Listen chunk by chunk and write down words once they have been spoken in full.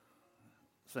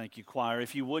Thank you, choir.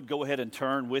 If you would, go ahead and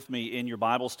turn with me in your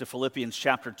Bibles to Philippians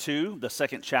chapter 2, the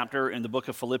second chapter in the book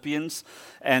of Philippians.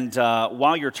 And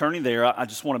while you're turning there, I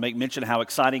just want to make mention how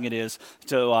exciting it is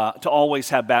to always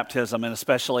have baptism, and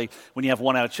especially when you have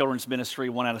one out of children's ministry,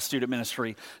 one out of student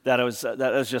ministry. That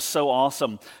is just so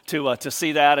awesome to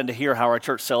see that and to hear how our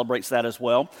church celebrates that as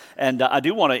well. And I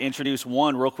do want to introduce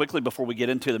one real quickly before we get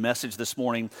into the message this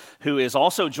morning, who is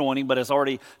also joining but has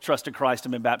already trusted Christ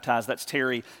and been baptized. That's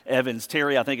Terry Evans.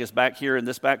 Terry, I think, is back here in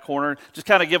this back corner. Just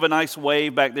kind of give a nice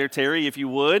wave back there, Terry, if you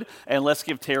would. And let's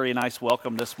give Terry a nice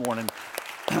welcome this morning.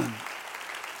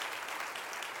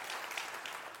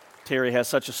 Terry has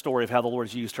such a story of how the Lord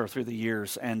has used her through the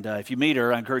years. And if you meet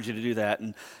her, I encourage you to do that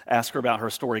and ask her about her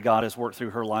story. God has worked through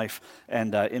her life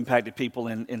and impacted people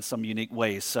in some unique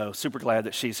ways. So super glad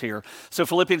that she's here. So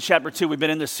Philippians chapter 2, we've been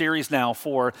in this series now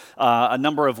for a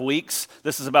number of weeks.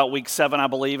 This is about week 7, I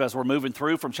believe, as we're moving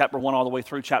through from chapter 1 all the way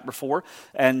through chapter 4.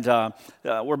 And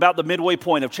we're about the midway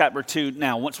point of chapter 2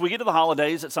 now. Once we get to the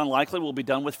holidays, it's unlikely we'll be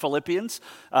done with Philippians.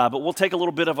 But we'll take a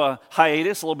little bit of a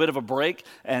hiatus, a little bit of a break,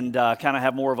 and kind of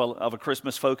have more of a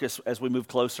Christmas focus as we move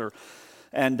closer.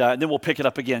 And then we'll pick it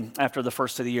up again after the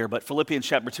first of the year. But Philippians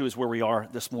chapter 2 is where we are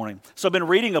this morning. So I've been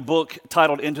reading a book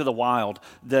titled Into the Wild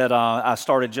that I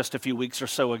started just a few weeks or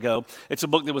so ago. It's a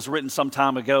book that was written some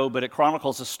time ago, but it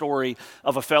chronicles the story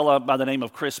of a fella by the name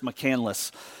of Chris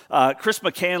McCandless. Chris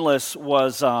McCandless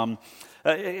was...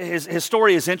 His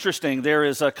story is interesting. There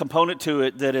is a component to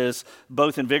it that is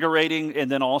both invigorating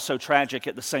and then also tragic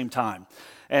at the same time.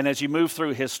 And as you move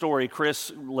through his story,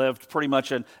 Chris lived pretty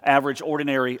much an average,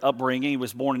 ordinary upbringing. He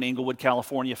was born in Inglewood,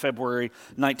 California, February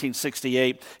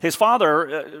 1968. His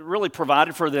father really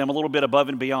provided for them a little bit above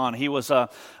and beyond. He was an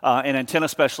antenna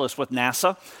specialist with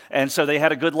NASA, and so they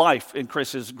had a good life in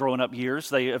Chris's growing up years.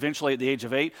 They eventually, at the age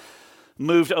of 8,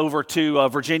 moved over to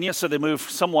Virginia, so they moved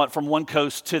somewhat from one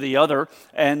coast to the other,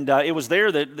 and it was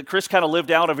there that Chris kind of lived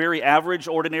out a very average,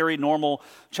 ordinary, normal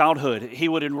childhood. He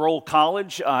would enroll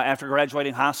college after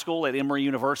graduating high school at Emory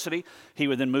University. He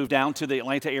would then move down to the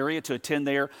Atlanta area to attend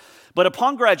there. But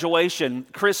upon graduation,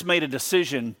 Chris made a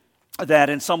decision that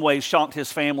in some ways shocked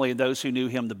his family and those who knew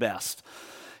him the best.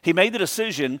 He made the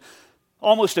decision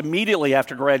almost immediately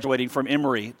after graduating from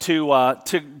Emory to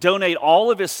donate all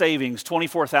of his savings,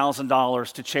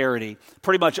 $24,000, to charity.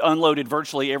 Pretty much unloaded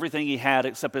virtually everything he had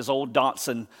except his old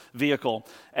Datsun vehicle,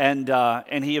 and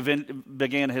he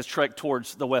began his trek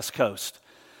towards the West Coast.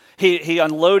 He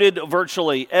unloaded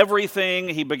virtually everything.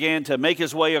 He began to make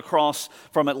his way across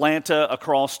from Atlanta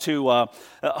across to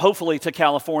hopefully to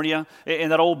California in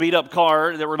that old beat-up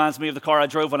car that reminds me of the car I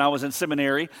drove when I was in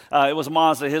seminary. It was a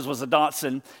Mazda. His was a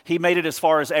Datsun. He made it as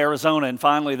far as Arizona, and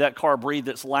finally that car breathed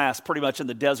its last pretty much in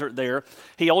the desert there.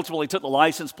 He ultimately took the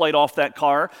license plate off that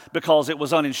car because it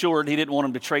was uninsured. He didn't want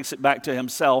him to trace it back to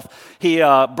himself. He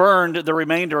burned the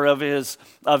remainder of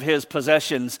his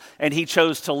possessions, and he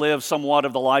chose to live somewhat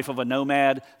of the life of a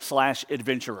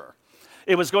nomad/adventurer.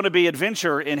 It was going to be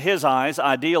adventure in his eyes,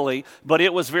 ideally, but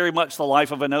it was very much the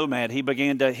life of a nomad. He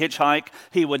began to hitchhike.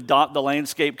 He would dot the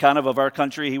landscape kind of our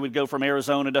country. He would go from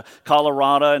Arizona to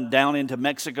Colorado and down into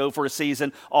Mexico for a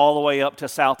season, all the way up to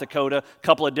South Dakota a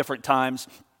couple of different times.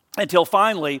 Until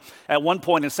finally, at one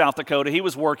point in South Dakota, he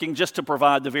was working just to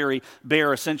provide the very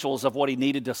bare essentials of what he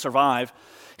needed to survive.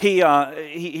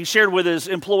 He shared with his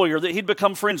employer that he'd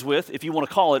become friends with, if you want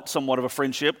to call it somewhat of a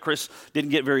friendship. Chris didn't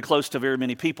get very close to very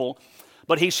many people,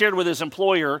 but he shared with his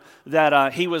employer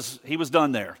that he was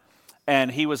done there, and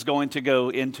he was going to go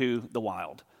into the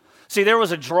wild. See, there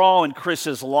was a draw in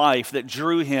Chris's life that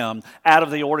drew him out of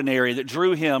the ordinary, that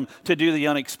drew him to do the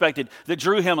unexpected, that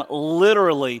drew him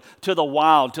literally to the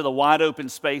wild, to the wide open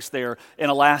space there in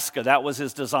Alaska. That was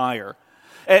his desire.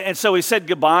 And so he said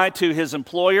goodbye to his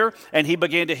employer, and he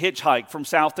began to hitchhike from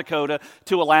South Dakota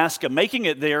to Alaska, making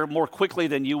it there more quickly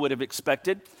than you would have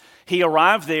expected. He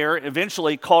arrived there,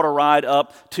 eventually caught a ride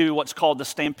up to what's called the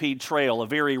Stampede Trail, a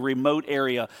very remote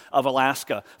area of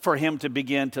Alaska, for him to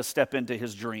begin to step into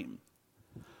his dream.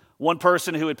 One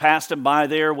person who had passed him by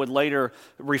there would later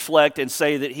reflect and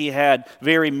say that he had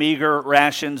very meager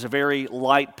rations, a very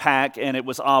light pack, and it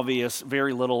was obvious,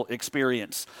 very little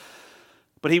experience.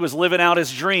 But he was living out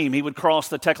his dream. He would cross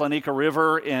the Teclanica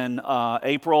River in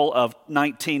April of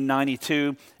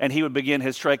 1992, and he would begin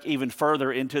his trek even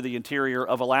further into the interior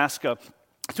of Alaska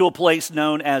to a place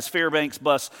known as Fairbanks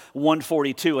Bus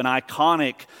 142, an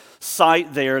iconic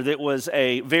site there that was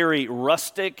a very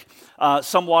rustic,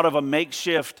 somewhat of a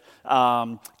makeshift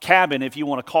cabin, if you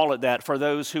want to call it that, for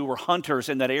those who were hunters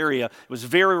in that area. It was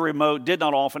very remote, did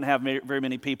not often have very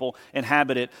many people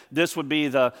inhabit it. This would be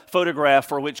the photograph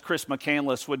for which Chris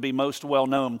McCandless would be most well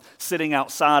known, sitting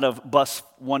outside of bus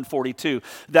 142.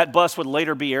 That bus would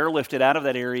later be airlifted out of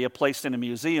that area, placed in a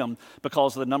museum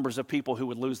because of the numbers of people who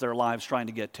would lose their lives trying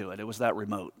to get to it. It was that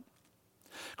remote.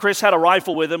 Chris had a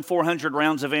rifle with him, 400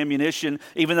 rounds of ammunition.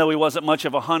 Even though he wasn't much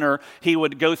of a hunter, he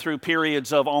would go through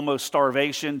periods of almost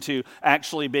starvation to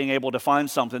actually being able to find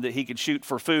something that he could shoot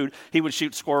for food. He would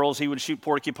shoot squirrels, he would shoot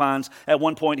porcupines. At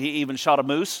one point, he even shot a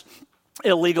moose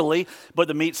illegally, but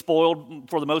the meat spoiled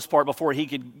for the most part before he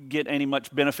could get any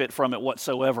much benefit from it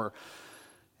whatsoever.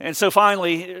 And so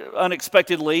finally,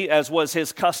 unexpectedly, as was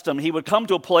his custom, he would come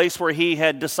to a place where he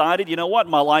had decided, you know what,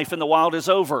 my life in the wild is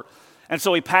over. And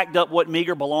so he packed up what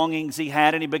meager belongings he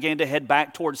had and he began to head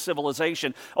back towards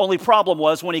civilization. Only problem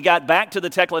was when he got back to the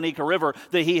Teclanica River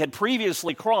that he had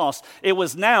previously crossed, it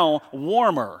was now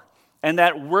warmer. And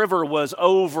that river was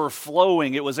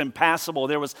overflowing. It was impassable.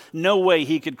 There was no way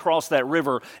he could cross that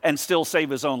river and still save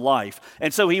his own life.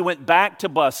 And so he went back to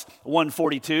bus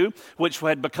 142, which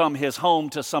had become his home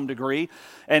to some degree.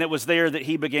 And it was there that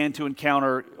he began to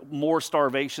encounter more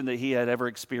starvation than he had ever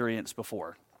experienced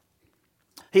before.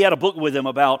 He had a book with him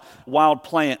about wild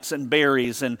plants and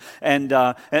berries, and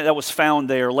that was found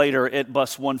there later at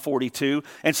bus 142.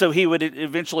 And so he would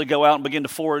eventually go out and begin to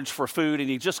forage for food, and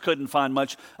he just couldn't find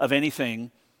much of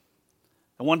anything.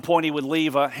 At one point, he would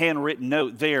leave a handwritten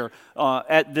note there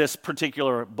at this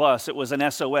particular bus. It was an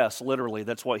SOS, literally.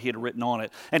 That's what he had written on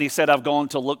it. And he said, "I've gone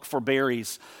to look for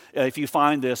berries. If you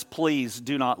find this, please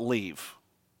do not leave."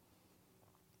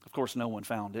 Of course, no one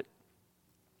found it,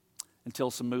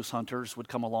 until some moose hunters would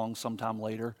come along sometime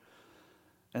later,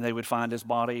 and they would find his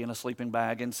body in a sleeping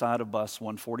bag inside of bus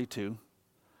 142,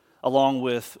 along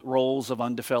with rolls of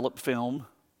undeveloped film,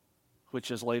 which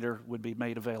as later would be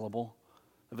made available,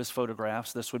 of his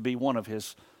photographs. This would be one of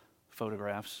his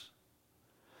photographs.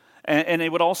 And they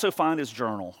would also find his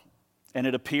journal, and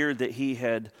it appeared that he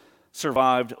had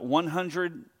survived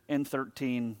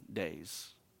 113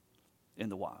 days in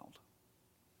the wild.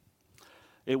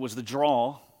 It was the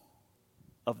draw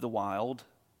of the wild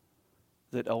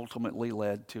that ultimately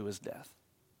led to his death.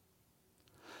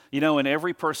 You know, in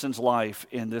every person's life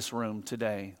in this room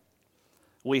today,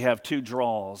 we have two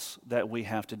draws that we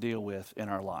have to deal with in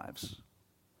our lives.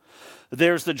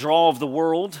 There's the draw of the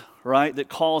world, right, that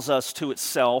calls us to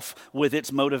itself with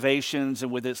its motivations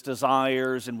and with its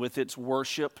desires and with its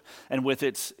worship and with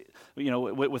its,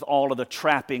 with all of the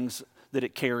trappings that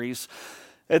it carries.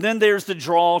 And then there's the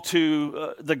draw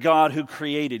to the God who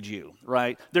created you,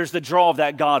 right? There's the draw of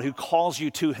that God who calls you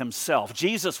to himself.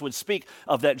 Jesus would speak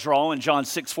of that draw in John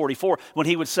 6:44 when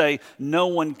he would say, "No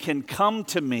one can come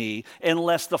to me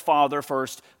unless the Father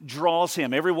first draws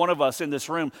him." Every one of us in this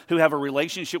room who have a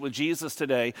relationship with Jesus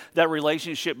today, that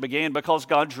relationship began because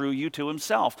God drew you to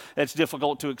himself. It's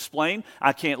difficult to explain.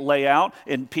 I can't lay out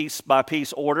in piece by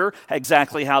piece order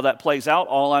exactly how that plays out.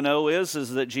 All I know is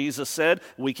that Jesus said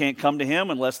we can't come to him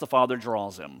unless the Father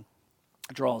draws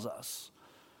us.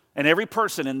 And every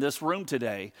person in this room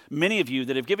today, many of you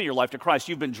that have given your life to Christ,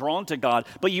 you've been drawn to God,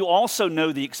 but you also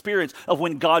know the experience of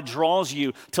when God draws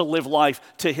you to live life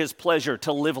to his pleasure,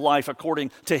 to live life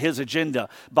according to his agenda,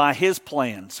 by his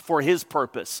plans, for his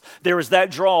purpose. There is that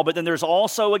draw, but then there's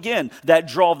also, again, that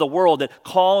draw of the world that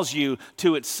calls you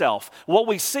to itself. What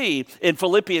we see in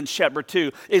Philippians chapter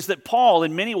 2 is that Paul,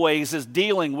 in many ways, is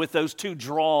dealing with those two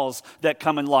draws that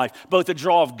come in life, both the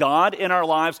draw of God in our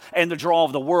lives and the draw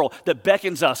of the world that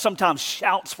beckons us, sometimes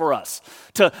shouts for us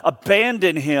to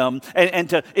abandon him and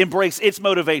to embrace its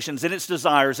motivations and its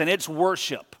desires and its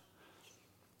worship.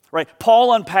 Right?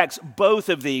 Paul unpacks both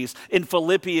of these in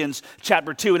Philippians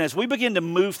chapter 2. And as we begin to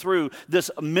move through this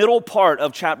middle part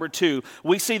of chapter 2,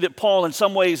 we see that Paul in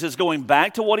some ways is going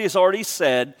back to what he's already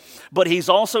said, but he's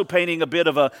also painting a bit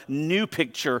of a new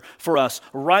picture for us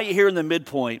right here in the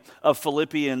midpoint of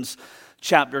Philippians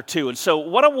chapter 2. And so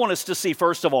what I want us to see,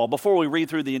 first of all, before we read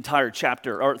through the entire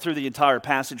chapter, or through the entire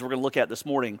passage we're going to look at this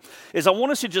morning, is I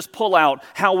want us to just pull out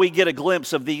how we get a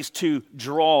glimpse of these two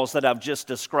draws that I've just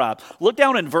described. Look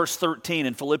down in verse 13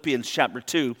 in Philippians chapter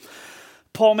 2.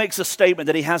 Paul makes a statement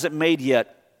that he hasn't made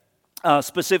yet,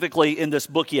 specifically in this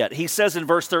book yet. He says in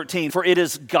verse 13, "For it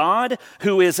is God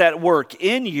who is at work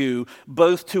in you,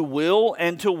 both to will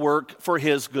and to work for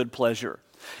his good pleasure."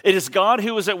 It is God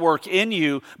who is at work in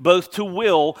you, both to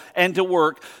will and to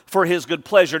work for his good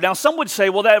pleasure. Now, some would say,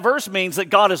 well, that verse means that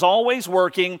God is always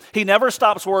working. He never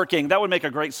stops working. That would make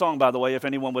a great song, by the way, if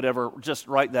anyone would ever just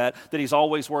write that he's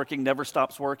always working, never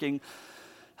stops working.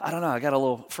 I don't know, I got a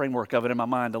little framework of it in my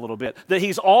mind a little bit. That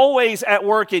he's always at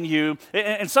work in you.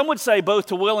 And some would say both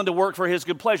to will and to work for his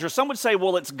good pleasure. Some would say,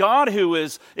 well, it's God who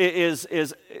is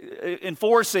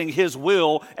enforcing his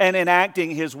will and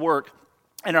enacting his work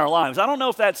in our lives. I don't know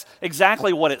if that's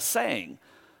exactly what it's saying,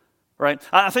 right?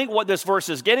 I think what this verse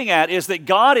is getting at is that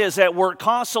God is at work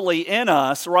constantly in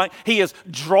us, right? He is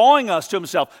drawing us to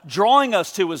himself, drawing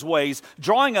us to his ways,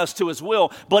 drawing us to his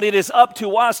will, but it is up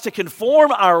to us to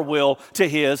conform our will to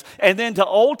his and then to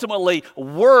ultimately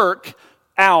work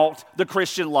out the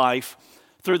Christian life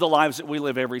through the lives that we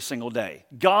live every single day.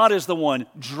 God is the one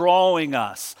drawing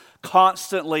us,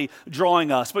 constantly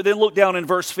drawing us. But then look down in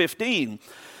verse 15.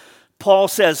 Paul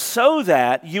says, so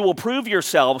that you will prove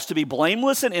yourselves to be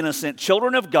blameless and innocent,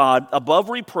 children of God, above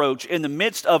reproach, in the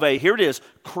midst of a, here it is,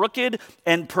 crooked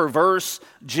and perverse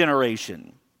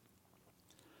generation.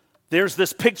 There's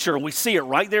this picture, and we see it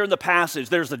right there in the passage.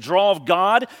 There's the draw of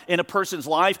God in a person's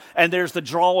life, and there's the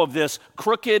draw of this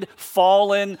crooked,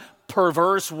 fallen,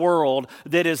 perverse world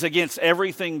that is against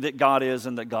everything that God is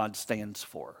and that God stands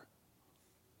for.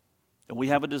 And we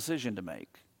have a decision to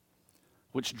make.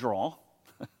 Which draw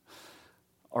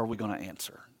are we going to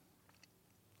answer?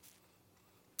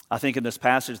 I think in this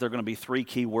passage there are going to be three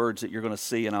key words that you're going to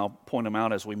see, and I'll point them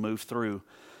out as we move through,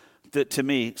 that to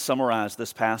me summarize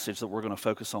this passage that we're going to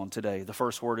focus on today. The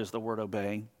first word is the word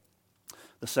obey.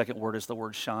 The second word is the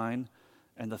word shine.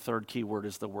 And the third key word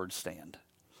is the word stand.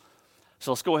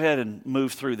 So let's go ahead and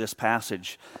move through this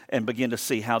passage and begin to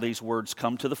see how these words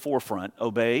come to the forefront: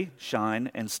 obey,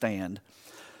 shine, and stand,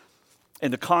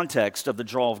 in the context of the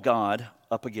draw of God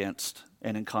up against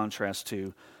and in contrast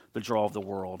to the draw of the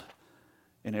world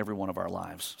in every one of our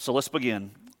lives. So let's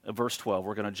begin at verse 12.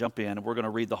 We're going to jump in and we're going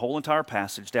to read the whole entire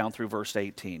passage down through verse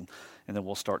 18, and then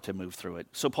we'll start to move through it.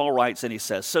 So Paul writes and he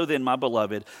says, so then, my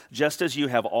beloved, just as you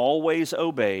have always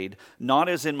obeyed, not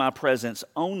as in my presence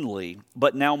only,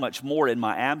 but now much more in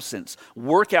my absence,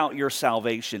 work out your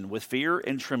salvation with fear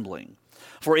and trembling.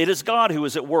 For it is God who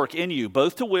is at work in you,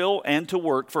 both to will and to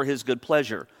work for his good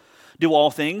pleasure. Do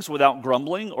all things without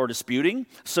grumbling or disputing,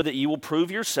 so that you will prove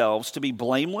yourselves to be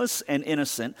blameless and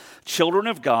innocent, children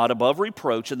of God above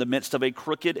reproach in the midst of a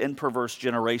crooked and perverse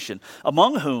generation,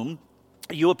 among whom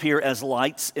you appear as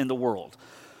lights in the world,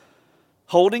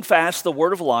 holding fast the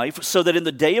word of life, so that in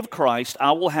the day of Christ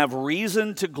I will have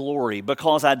reason to glory,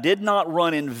 because I did not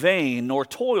run in vain nor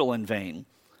toil in vain.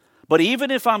 But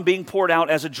even if I'm being poured out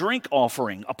as a drink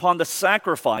offering upon the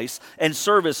sacrifice and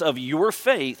service of your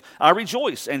faith, I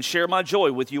rejoice and share my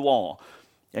joy with you all.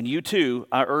 And you too,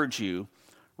 I urge you,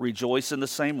 rejoice in the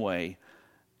same way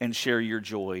and share your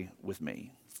joy with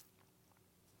me.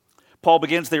 Paul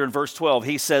begins there in verse 12.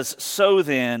 He says, so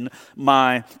then,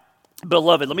 my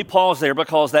beloved. Let me pause there,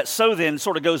 because that so then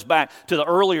sort of goes back to the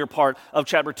earlier part of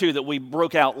chapter 2 that we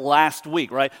broke out last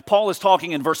week, right? Paul is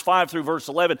talking in verse 5 through verse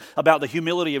 11 about the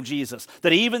humility of Jesus,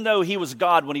 that even though he was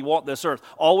God when he walked this earth,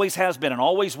 always has been and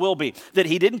always will be, that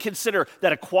he didn't consider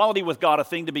that equality with God a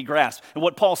thing to be grasped. And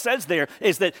what Paul says there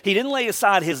is that he didn't lay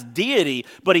aside his deity,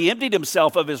 but he emptied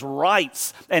himself of his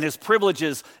rights and his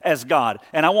privileges as God.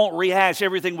 And I won't rehash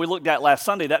everything we looked at last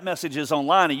Sunday. That message is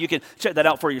online and you can check that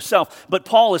out for yourself. But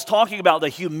Paul is talking about the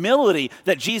humility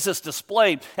that Jesus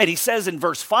displayed. And he says in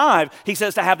verse 5, he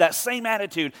says to have that same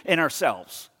attitude in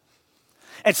ourselves.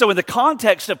 And so in the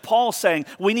context of Paul saying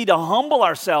we need to humble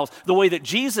ourselves the way that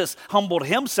Jesus humbled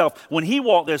himself when he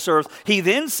walked this earth, he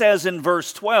then says in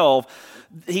verse 12,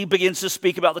 he begins to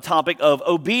speak about the topic of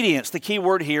obedience. The key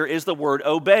word here is the word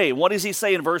obey. What does he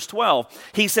say in verse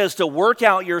 12? He says to work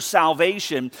out your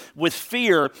salvation with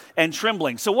fear and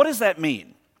trembling. So what does that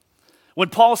mean? When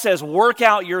Paul says, work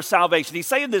out your salvation, he's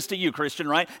saying this to you, Christian,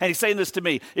 right? And he's saying this to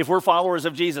me, if we're followers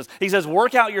of Jesus. He says,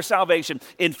 work out your salvation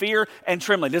in fear and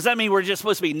trembling. Does that mean we're just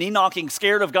supposed to be knee-knocking,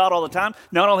 scared of God all the time?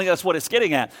 No, I don't think that's what it's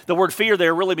getting at. The word fear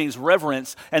there really means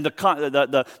reverence, and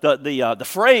the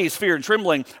phrase fear and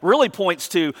trembling really points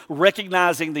to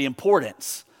recognizing the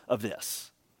importance of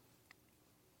this.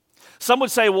 Some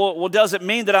would say, well, does it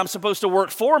mean that I'm supposed to work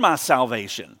for my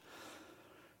salvation?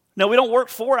 No, we don't work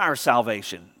for our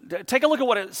salvation. Take a look at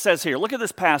what it says here. Look at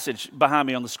this passage behind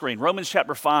me on the screen. Romans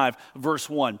chapter 5, verse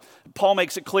 1. Paul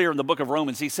makes it clear in the book of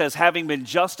Romans. He says, having been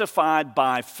justified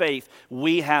by faith,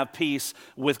 we have peace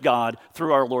with God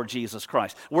through our Lord Jesus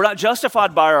Christ. We're not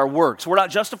justified by our works. We're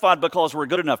not justified because we're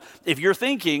good enough. If you're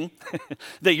thinking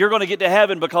that you're going to get to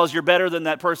heaven because you're better than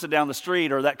that person down the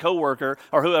street or that coworker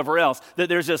or whoever else, that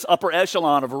there's this upper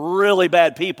echelon of really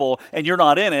bad people and you're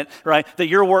not in it, right, that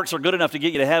your works are good enough to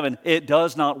get you to heaven, it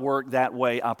does not work that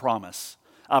way, I promise.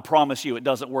 I promise you it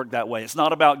doesn't work that way. It's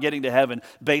not about getting to heaven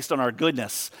based on our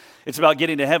goodness. It's about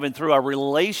getting to heaven through our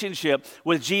relationship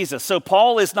with Jesus. So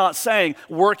Paul is not saying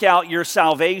work out your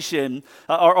salvation,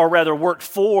 or rather work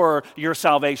for your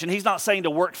salvation. He's not saying to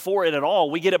work for it at all.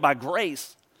 We get it by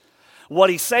grace. What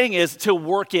he's saying is to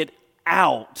work it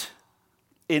out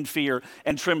in fear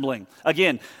and trembling.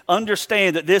 Again,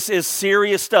 understand that this is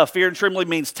serious stuff. Fear and trembling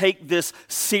means take this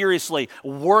seriously,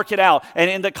 work it out. And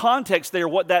in the context there,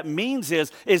 what that means is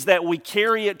that we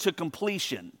carry it to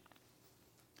completion.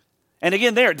 And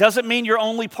again, it doesn't mean you're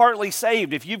only partly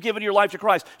saved. If you've given your life to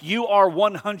Christ, you are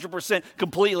 100%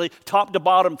 completely, top to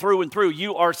bottom, through and through.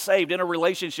 You are saved in a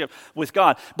relationship with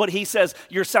God. But he says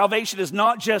your salvation is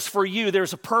not just for you.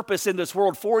 There's a purpose in this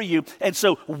world for you. And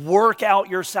so work out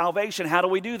your salvation. How do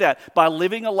we do that? By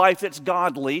living a life that's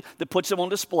godly, that puts him on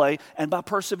display, and by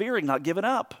persevering, not giving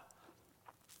up.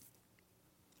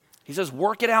 He says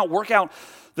work it out. Work out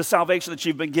the salvation that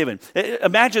you've been given.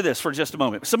 Imagine this for just a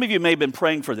moment. Some of you may have been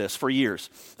praying for this for years.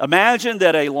 Imagine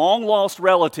that a long-lost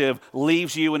relative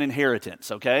leaves you an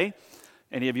inheritance, okay?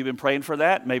 Any of you been praying for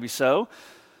that? Maybe so.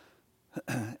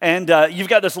 And you've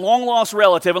got this long-lost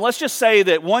relative, and let's just say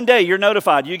that one day you're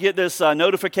notified. You get this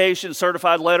notification,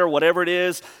 certified letter, whatever it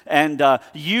is, and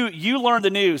you learn the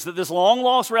news that this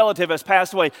long-lost relative has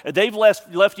passed away. They've left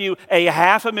you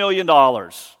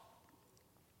 $500,000.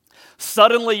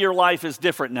 Suddenly your life is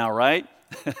different now, right?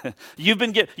 You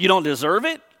don't deserve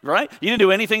it, right? You didn't do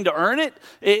anything to earn it.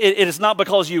 It is not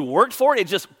because you worked for it. It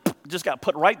just got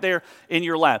put right there in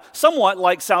your lap. Somewhat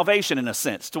like salvation in a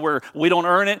sense, to where we don't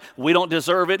earn it, we don't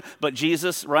deserve it, but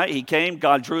Jesus, right? He came,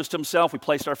 God drew us to himself, we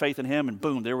placed our faith in him, and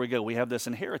boom, there we go. We have this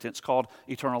inheritance called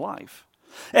eternal life.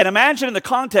 And imagine in the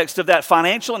context of that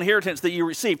financial inheritance that you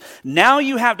received, now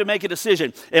you have to make a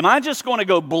decision. Am I just going to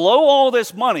go blow all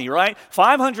this money, right?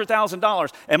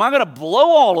 $500,000. Am I going to blow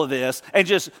all of this and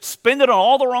just spend it on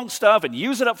all the wrong stuff and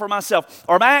use it up for myself?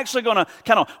 Or am I actually going to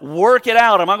kind of work it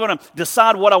out? Am I going to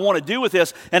decide what I want to do with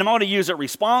this? And am I going to use it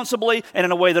responsibly and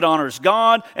in a way that honors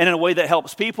God and in a way that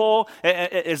helps people?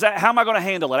 How am I going to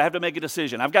handle it? I have to make a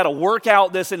decision. I've got to work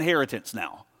out this inheritance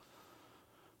now.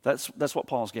 That's what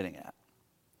Paul's getting at.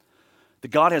 That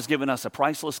God has given us a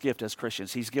priceless gift as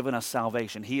Christians. He's given us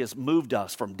salvation. He has moved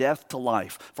us from death to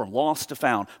life, from lost to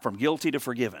found, from guilty to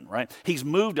forgiven, right? He's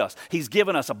moved us. He's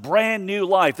given us a brand new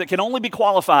life that can only be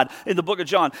qualified in the book of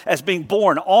John as being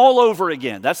born all over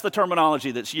again. That's the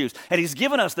terminology that's used. And he's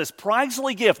given us this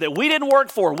priceless gift that we didn't work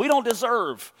for, we don't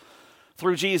deserve,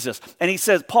 through Jesus. And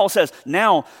Paul says,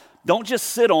 now, don't just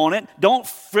sit on it. Don't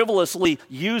frivolously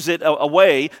use it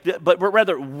away, but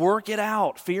rather work it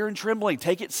out. Fear and trembling.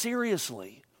 Take it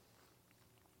seriously.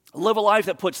 Live a life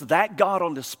that puts that God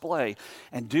on display,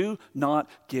 and do not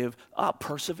give up.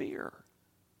 Persevere.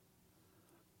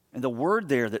 And the word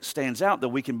there that stands out that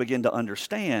we can begin to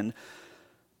understand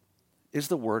is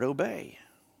the word obey.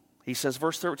 He says,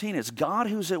 verse 13, it's God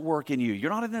who's at work in you. You're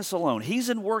not in this alone. He's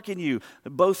in work in you,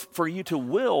 both for you to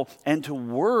will and to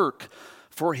work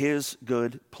for his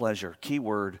good pleasure. Key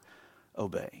word,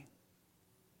 obey.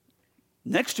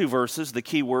 Next two verses, the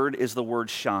key word is the word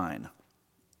shine.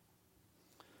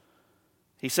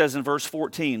 He says in verse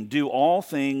 14, do all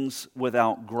things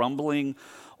without grumbling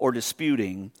or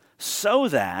disputing, so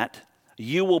that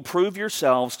you will prove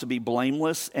yourselves to be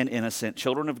blameless and innocent,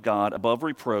 children of God, above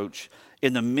reproach,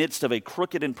 in the midst of a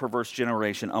crooked and perverse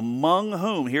generation, among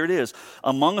whom, here it is,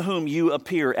 among whom you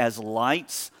appear as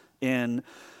lights in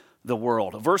the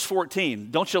world. Verse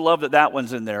 14, don't you love that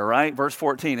one's in there, right? Verse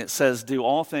 14, it says, do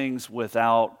all things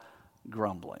without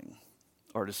grumbling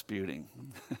or disputing.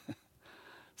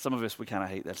 Some of us, we kind of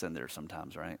hate that's in there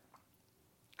sometimes, right?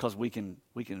 Because we can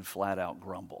flat out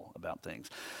grumble about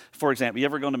things. For example, you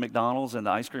ever gone to McDonald's and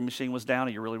the ice cream machine was down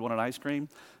and you really wanted ice cream?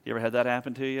 You ever had that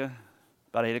happen to you?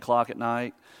 About 8 o'clock at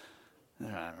night?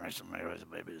 I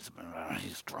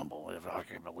just grumble. I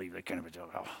can't believe they can't be doing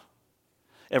it.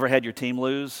 Ever had your team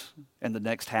lose and the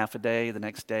next half a day, the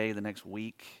next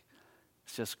week,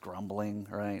 it's just grumbling,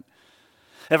 right?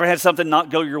 Ever had something not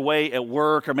go your way at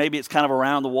work, or maybe it's kind of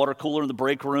around the water cooler in the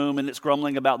break room and it's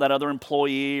grumbling about that other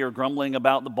employee or grumbling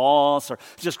about the boss or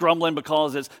just grumbling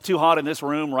because it's too hot in this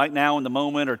room right now in the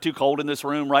moment or too cold in this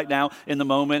room right now in the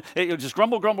moment. You just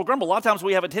grumble, grumble, grumble. A lot of times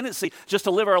we have a tendency just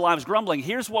to live our lives grumbling.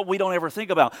 Here's what we don't ever think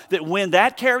about, that when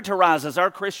that characterizes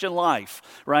our Christian life,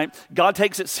 right, God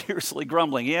takes it seriously,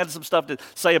 grumbling. He had some stuff to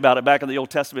say about it back in the Old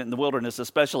Testament in the wilderness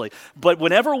especially. But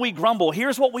whenever we grumble,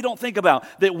 here's what we don't think about,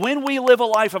 that when we live a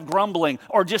life of grumbling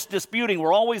or just disputing,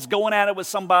 we're always going at it with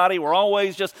somebody, we're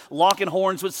always just locking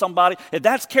horns with somebody, if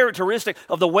that's characteristic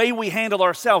of the way we handle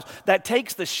ourselves, that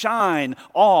takes the shine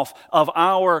off of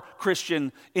our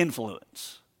Christian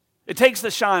influence. It takes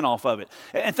the shine off of it.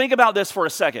 And think about this for a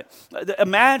second.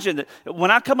 Imagine that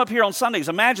when I come up here on Sundays,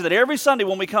 imagine that every Sunday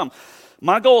when we come,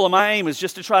 my goal and my aim is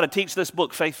just to try to teach this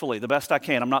book faithfully the best I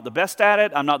can. I'm not the best at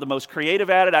it. I'm not the most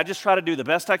creative at it. I just try to do the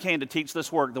best I can to teach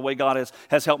this work the way God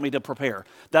has helped me to prepare.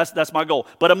 That's my goal.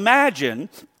 But imagine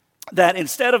that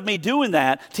instead of me doing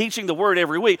that, teaching the word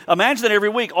every week, imagine that every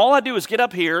week all I do is get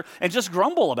up here and just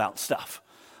grumble about stuff.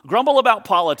 Grumble about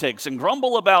politics and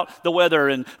grumble about the weather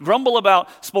and grumble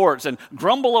about sports and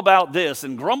grumble about this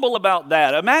and grumble about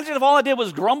that. Imagine if all I did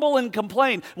was grumble and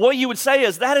complain. What you would say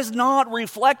is, that is not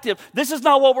reflective. This is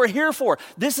not what we're here for.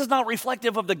 This is not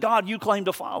reflective of the God you claim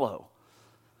to follow.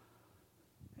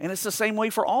 And it's the same way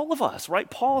for all of us, right?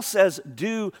 Paul says,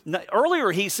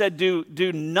 earlier he said,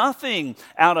 do nothing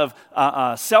out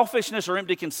of selfishness or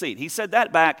empty conceit. He said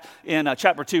that back in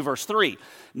chapter 2, verse 3.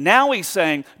 Now he's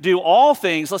saying, do all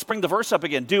things, let's bring the verse up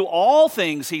again. Do all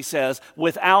things, he says,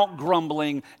 without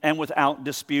grumbling and without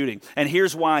disputing. And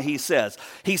here's why he says,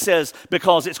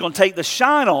 because it's going to take the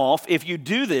shine off if you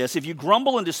do this, if you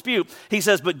grumble and dispute. He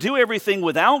says, but do everything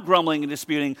without grumbling and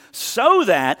disputing so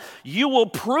that you will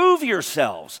prove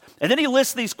yourselves. And then he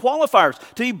lists these qualifiers: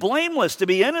 to be blameless, to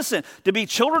be innocent, to be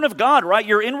children of God, right?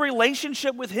 You're in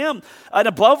relationship with him, and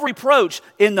above reproach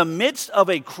in the midst of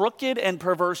a crooked and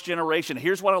perverse generation.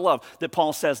 Here's what I love that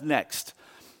Paul says next.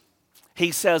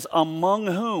 He says, among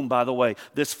whom, by the way,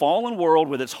 this fallen world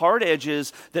with its hard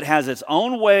edges, that has its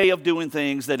own way of doing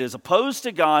things, that is opposed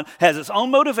to God, has its own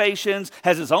motivations,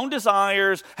 has its own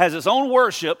desires, has its own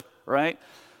worship, right?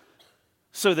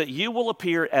 So that you will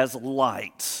appear as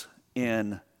lights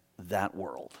in that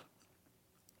world.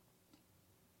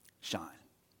 Shine.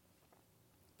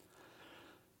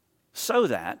 So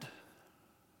that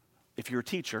if you're a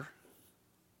teacher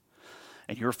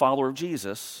and you're a follower of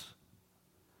Jesus,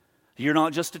 you're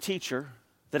not just a teacher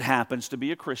that happens to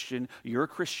be a Christian. You're a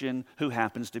Christian who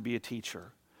happens to be a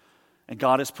teacher. And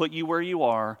God has put you where you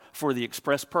are for the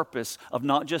express purpose of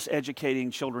not just educating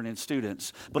children and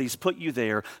students, but He's put you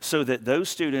there so that those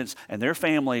students and their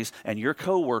families and your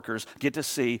co-workers get to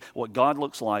see what God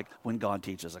looks like when God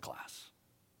teaches a class.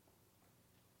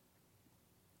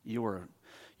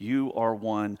 You are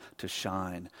one to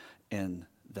shine in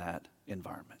that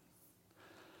environment.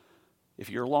 If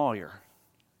you're a lawyer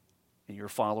and you're a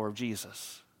follower of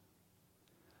Jesus,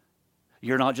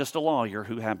 you're not just a lawyer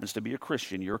who happens to be a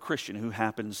Christian. You're a Christian who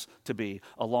happens to be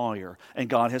a lawyer. And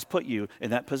God has put you in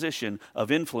that position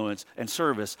of influence and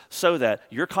service so that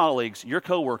your colleagues, your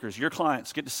coworkers, your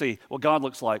clients get to see what God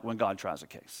looks like when God tries a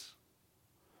case.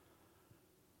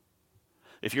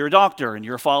 If you're a doctor and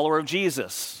you're a follower of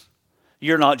Jesus,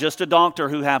 you're not just a doctor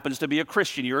who happens to be a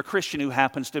Christian. You're a Christian who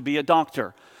happens to be a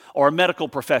doctor, or a medical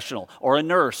professional, or a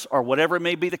nurse, or whatever it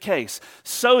may be the case,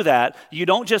 so that you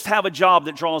don't just have a job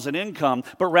that draws an income,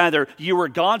 but rather you are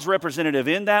God's representative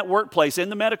in that workplace, in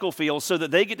the medical field, so that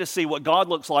they get to see what God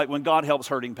looks like when God helps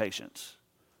hurting patients.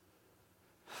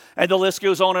 And the list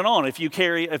goes on and on. If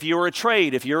you're a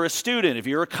trade, if you're a student, if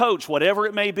you're a coach, whatever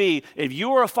it may be, if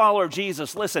you are a follower of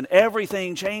Jesus, listen,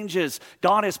 everything changes.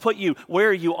 God has put you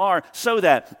where you are so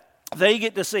that they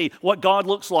get to see what God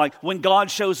looks like when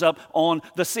God shows up on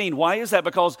the scene. Why is that?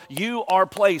 Because you are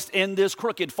placed in this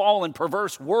crooked, fallen,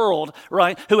 perverse world,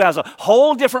 right, who has a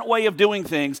whole different way of doing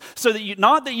things, so that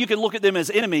not that you can look at them as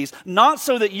enemies, not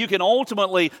so that you can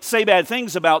ultimately say bad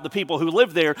things about the people who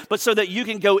live there, but so that you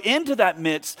can go into that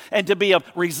midst and to be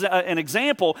an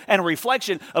example and a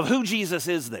reflection of who Jesus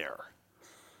is there.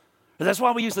 And that's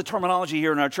why we use the terminology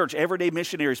here in our church, everyday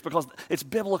missionaries, because it's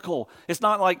biblical. It's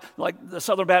not like the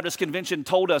Southern Baptist Convention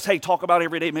told us, hey, talk about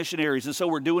everyday missionaries, and so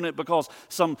we're doing it because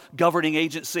some governing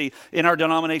agency in our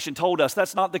denomination told us.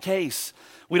 That's not the case.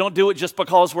 We don't do it just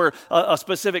because we're a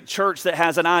specific church that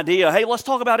has an idea. Hey, let's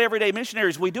talk about everyday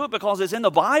missionaries. We do it because it's in the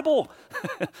Bible,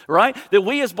 right? That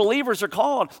we as believers are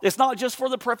called. It's not just for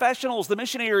the professionals, the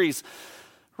missionaries,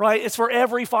 right? It's for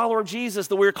every follower of Jesus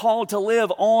that we're called to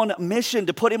live on mission,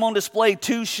 to put him on display,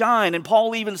 to shine. And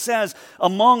Paul even says,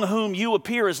 among whom you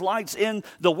appear as lights in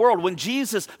the world. When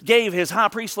Jesus gave his high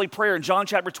priestly prayer in John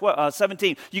chapter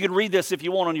 17, you can read this if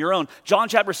you want on your own. John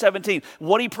chapter 17,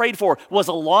 what he prayed for was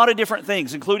a lot of different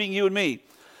things, including you and me.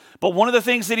 But one of the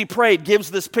things that he prayed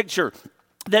gives this picture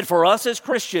that for us as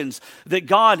Christians, that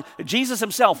God, Jesus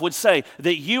himself would say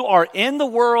that you are in the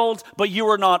world, but you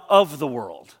are not of the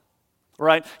world.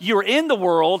 Right? You're in the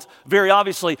world, very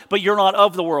obviously, but you're not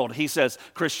of the world, he says,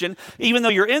 Christian. Even though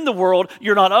you're in the world,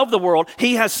 you're not of the world.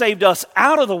 He has saved us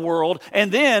out of the world,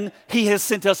 and then he has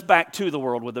sent us back to the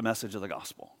world with the message of the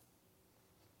gospel.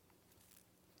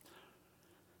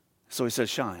 So he says,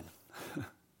 shine.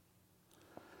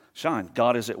 Shine.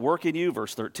 God is at work in you,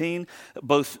 verse 13,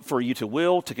 both for you to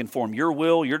will, to conform your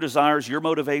will, your desires, your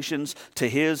motivations to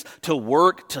his, to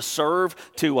work, to serve,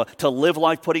 to live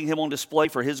life, putting him on display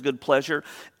for his good pleasure,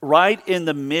 right in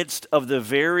the midst of the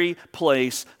very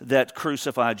place that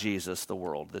crucified Jesus, the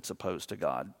world that's opposed to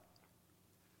God.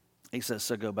 He says,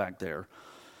 so go back there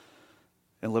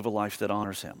and live a life that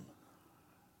honors him.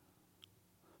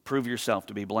 Prove yourself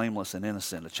to be blameless and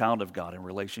innocent, a child of God in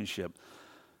relationship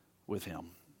with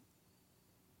him.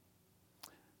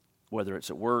 Whether it's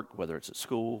at work, whether it's at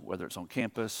school, whether it's on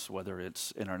campus, whether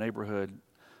it's in our neighborhood,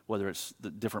 whether it's the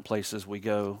different places we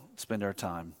go, spend our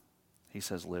time. He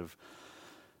says, live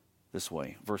this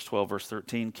way. Verse 12, verse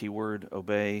 13, keyword,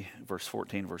 obey. Verse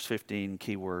 14, verse 15,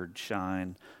 keyword,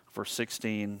 shine. Verse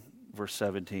 16, verse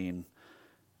 17,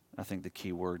 I think the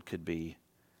keyword could be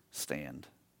stand.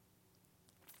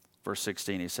 Verse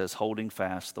 16, he says, holding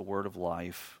fast the word of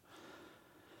life,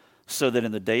 so that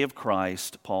in the day of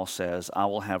Christ, Paul says, I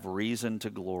will have reason to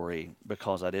glory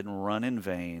because I didn't run in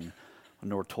vain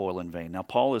nor toil in vain. Now,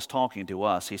 Paul is talking to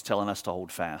us. He's telling us to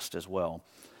hold fast as well.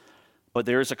 But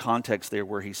there is a context there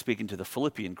where he's speaking to the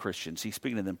Philippian Christians. He's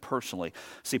speaking to them personally.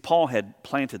 See, Paul had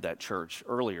planted that church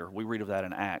earlier. We read of that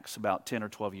in Acts about 10 or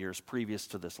 12 years previous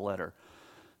to this letter.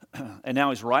 And now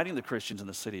he's writing the Christians in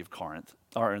the city of Corinth,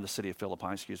 or in the city of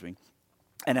Philippi,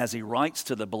 And as he writes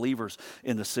to the believers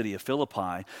in the city of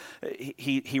Philippi,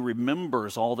 he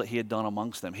remembers all that he had done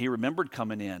amongst them. He remembered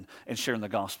coming in and sharing the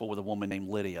gospel with a woman named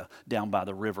Lydia down by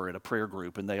the river at a prayer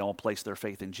group, and they all placed their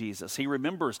faith in Jesus. He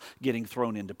remembers getting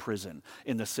thrown into prison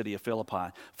in the city of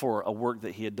Philippi for a work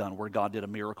that he had done where God did a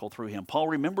miracle through him. Paul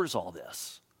remembers all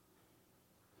this.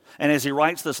 And as he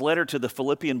writes this letter to the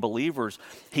Philippian believers,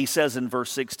 he says in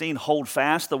verse 16, hold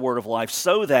fast the word of life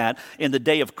so that in the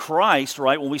day of Christ,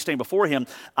 right, when we stand before him,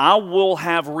 I will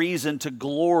have reason to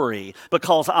glory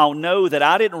because I'll know that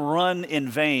I didn't run in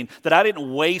vain, that I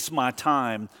didn't waste my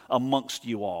time amongst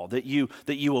you all, that you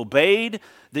obeyed,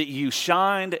 that you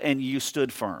shined, and you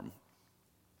stood firm.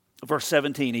 Verse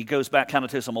 17, he goes back kind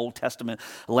of to some Old Testament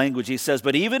language. He says,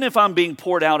 but even if I'm being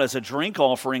poured out as a drink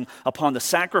offering upon the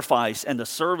sacrifice and the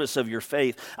service of your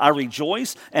faith, I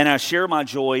rejoice and I share my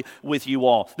joy with you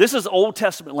all. This is Old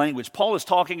Testament language. Paul is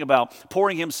talking about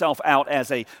pouring himself out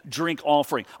as a drink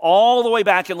offering. All the way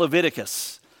back in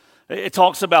Leviticus, it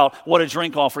talks about what a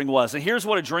drink offering was. And here's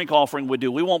what a drink offering would do.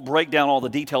 We won't break down all the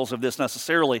details of this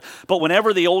necessarily, but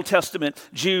whenever the Old Testament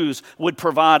Jews would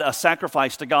provide a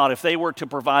sacrifice to God, if they were to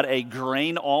provide a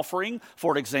grain offering,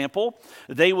 for example,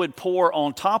 they would pour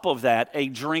on top of that a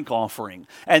drink offering.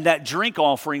 And that drink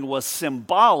offering was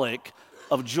symbolic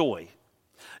of joy.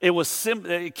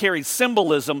 It carried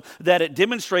symbolism that it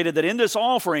demonstrated that in this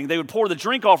offering, they would pour the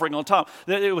drink offering on top.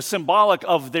 That it was symbolic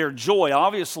of their joy,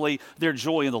 obviously their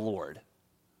joy in the Lord.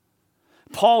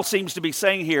 Paul seems to be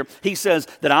saying here, he says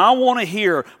that I want to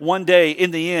hear one day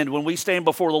in the end when we stand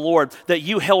before the Lord that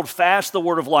you held fast the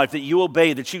word of life, that you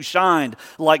obeyed, that you shined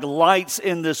like lights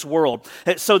in this world,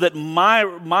 so that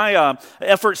my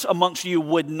efforts amongst you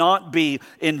would not be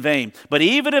in vain. But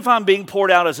even if I'm being poured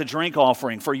out as a drink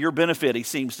offering for your benefit, he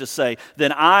seems to say,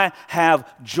 then I have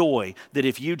joy that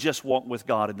if you just walk with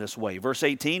God in this way. Verse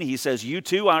 18, he says, you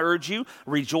too, I urge you,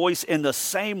 rejoice in the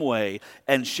same way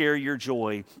and share your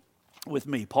joy with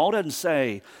me. Paul doesn't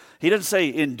say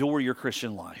endure your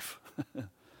Christian life.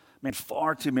 Man,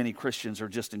 far too many Christians are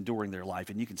just enduring their life,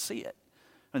 and you can see it.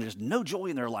 And there's no joy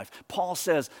in their life. Paul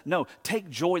says, no, take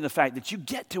joy in the fact that you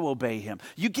get to obey him.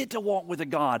 You get to walk with a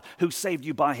God who saved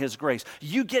you by his grace.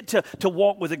 You get to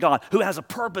walk with a God who has a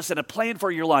purpose and a plan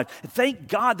for your life. Thank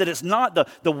God that it's not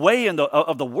the way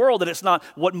of the world, that it's not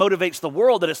what motivates the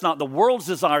world, that it's not the world's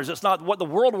desires, it's not what the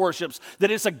world worships,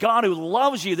 that it's a God who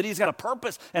loves you, that he's got a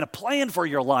purpose and a plan for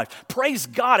your life. Praise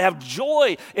God. Have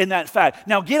joy in that fact.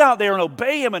 Now get out there and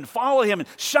obey him and follow him and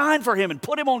shine for him and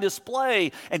put him on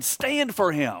display and stand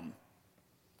for him.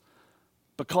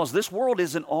 Because this world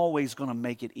isn't always going to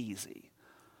make it easy.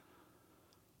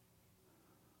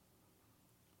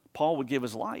 Paul would give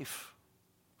his life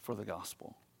for the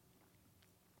gospel.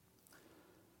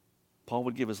 Paul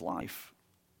would give his life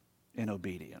in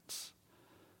obedience,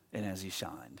 and as he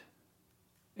shined,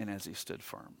 and as he stood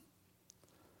firm.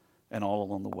 And all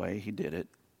along the way, he did it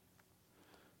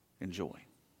in joy.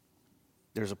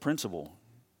 There's a principle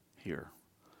here.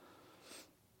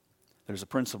 There's a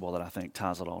principle that I think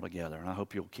ties it all together, and I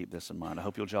hope you'll keep this in mind. I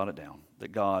hope you'll jot it down,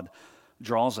 that God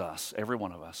draws us, every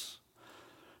one of us,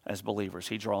 as believers.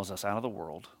 He draws us out of the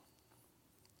world,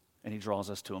 and he draws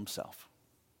us to himself.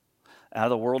 Out of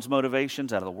the world's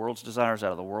motivations, out of the world's desires,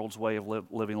 out of the world's way of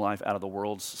living life, out of the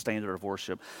world's standard of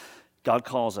worship. God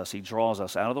calls us, he draws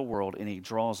us out of the world, and he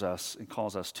draws us and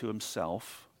calls us to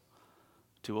himself,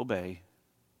 to obey,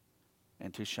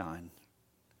 and to shine,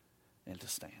 and to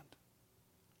stand.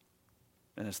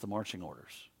 And it's the marching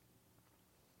orders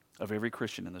of every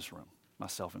Christian in this room,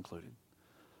 myself included,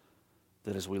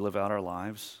 that as we live out our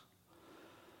lives,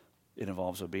 it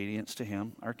involves obedience to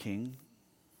him, our King.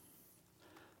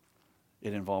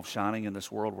 It involves shining in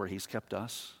this world where he's kept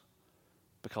us,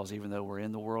 because even though we're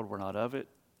in the world, we're not of it.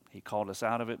 He called us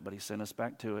out of it, but he sent us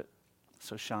back to it.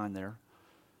 So shine there.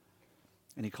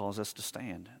 And he calls us to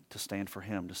stand for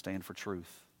him, to stand for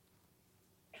truth.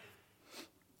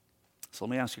 So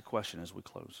let me ask you a question as we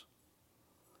close.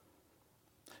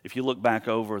 If you look back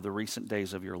over the recent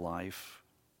days of your life,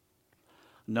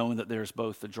 knowing that there's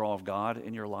both the draw of God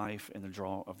in your life and the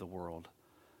draw of the world,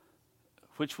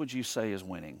 which would you say is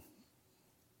winning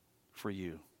for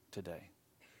you today?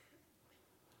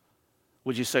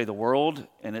 Would you say the world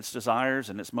and its desires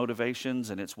and its motivations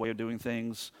and its way of doing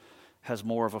things has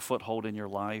more of a foothold in your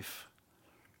life,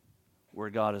 where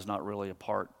God is not really a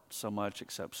part so much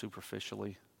except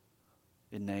superficially,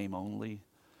 in name only?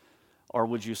 Or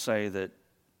would you say that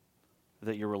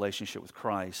your relationship with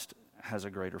Christ has a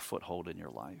greater foothold in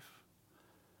your life,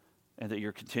 and that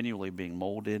you're continually being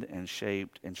molded and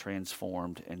shaped and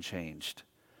transformed and changed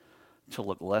to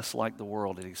look less like the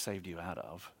world that he saved you out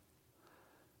of,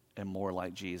 and more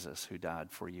like Jesus, who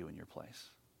died for you in your place?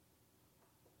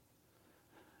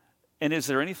 And is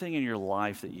there anything in your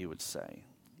life that you would say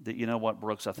that, you know what,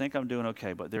 Brooks, I think I'm doing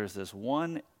okay, but there's this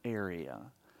one area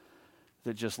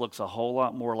that just looks a whole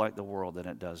lot more like the world than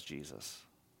it does Jesus?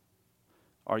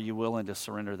 Are you willing to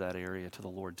surrender that area to the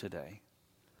Lord today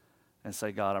and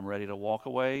say, God, I'm ready to walk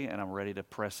away and I'm ready to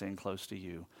press in close to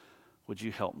you. Would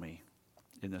you help me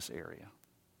in this area?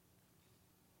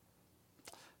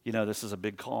 You know, this is a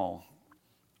big call.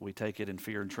 We take it in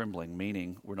fear and trembling,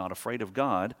 meaning we're not afraid of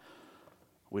God.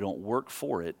 We don't work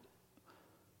for it,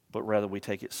 but rather we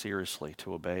take it seriously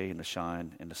to obey and to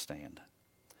shine and to stand.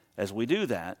 As we do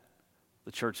that,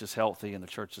 the church is healthy and the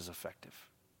church is effective,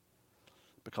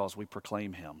 because we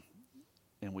proclaim him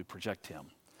and we project him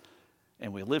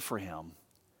and we live for him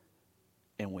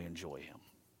and we enjoy him.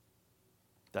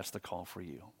 That's the call for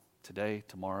you today,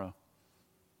 tomorrow,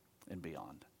 and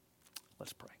beyond.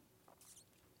 Let's pray.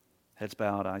 Heads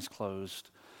bowed, eyes closed.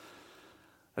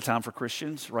 A time for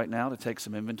Christians right now to take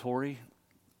some inventory.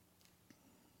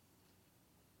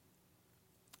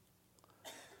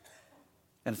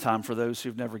 And a time for those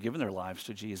who've never given their lives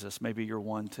to Jesus. Maybe you're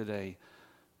one today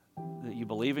that you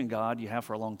believe in God, you have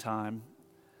for a long time.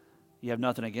 You have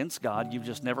nothing against God. You've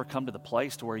just never come to the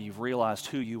place to where you've realized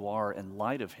who you are in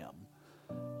light of him.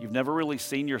 You've never really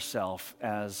seen yourself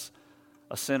as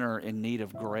a sinner in need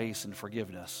of grace and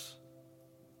forgiveness.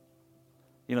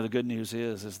 You know, the good news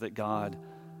is that God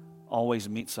always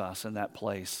meets us in that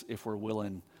place if we're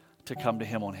willing to come to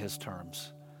him on his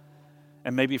terms.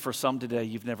 And maybe for some today,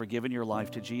 you've never given your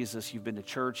life to Jesus. You've been to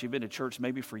church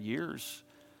maybe for years,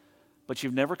 but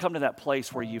you've never come to that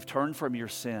place where you've turned from your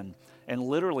sin and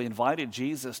literally invited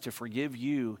Jesus to forgive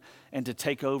you and to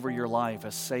take over your life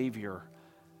as Savior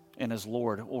and as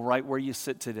Lord. Well, right where you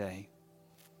sit today,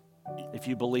 if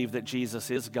you believe that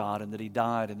Jesus is God and that he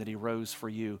died and that he rose for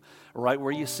you, right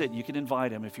where you sit, you can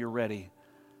invite him, if you're ready,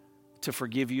 to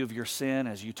forgive you of your sin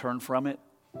as you turn from it,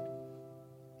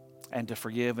 and to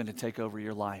forgive and to take over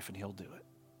your life, and he'll do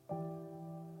it.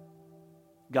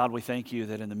 God, we thank you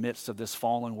that in the midst of this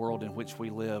fallen world in which we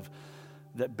live,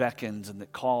 that beckons and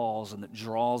that calls and that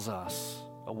draws us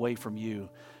away from you,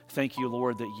 thank you,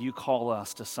 Lord, that you call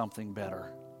us to something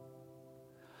better.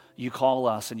 You call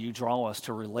us and you draw us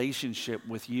to relationship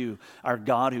with you, our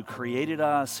God who created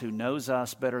us, who knows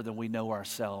us better than we know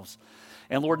ourselves.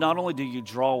 And Lord, not only do you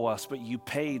draw us, but you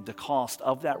paid the cost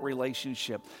of that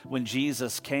relationship when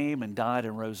Jesus came and died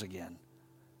and rose again.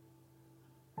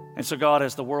 And so, God,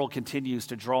 as the world continues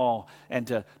to draw and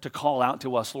to call out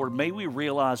to us, Lord, may we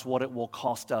realize what it will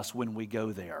cost us when we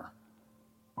go there.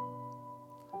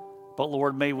 But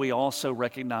Lord, may we also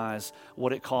recognize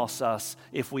what it costs us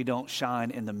if we don't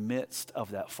shine in the midst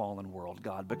of that fallen world,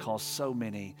 God, because so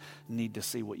many need to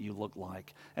see what you look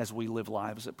like as we live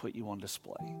lives that put you on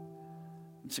display.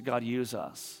 And so, God, use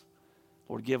us.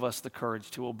 Lord, give us the courage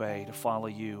to obey, to follow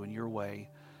you in your way.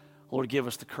 Lord, give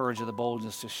us the courage and the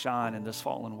boldness to shine in this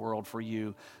fallen world for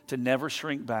you, to never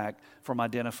shrink back from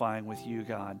identifying with you,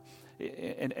 God.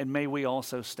 And may we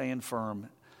also stand firm,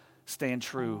 stand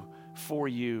true for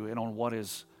you and on what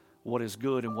is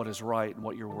good and what is right and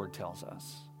what your word tells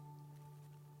us.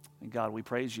 And God, we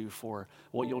praise you for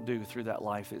what you'll do through that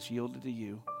life that's yielded to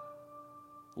you.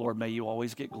 Lord, may you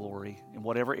always get glory. In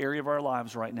whatever area of our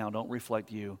lives right now don't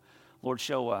reflect you, Lord,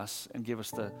 show us and give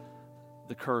us the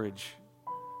courage.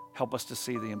 Help us to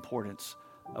see the importance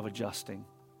of adjusting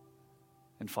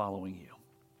and following you.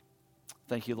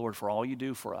 Thank you, Lord, for all you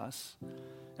do for us.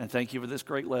 And thank you for this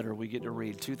great letter we get to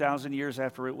read 2,000 years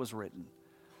after it was written.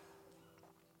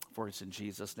 For it's in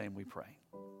Jesus' name we pray.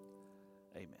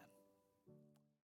 Amen.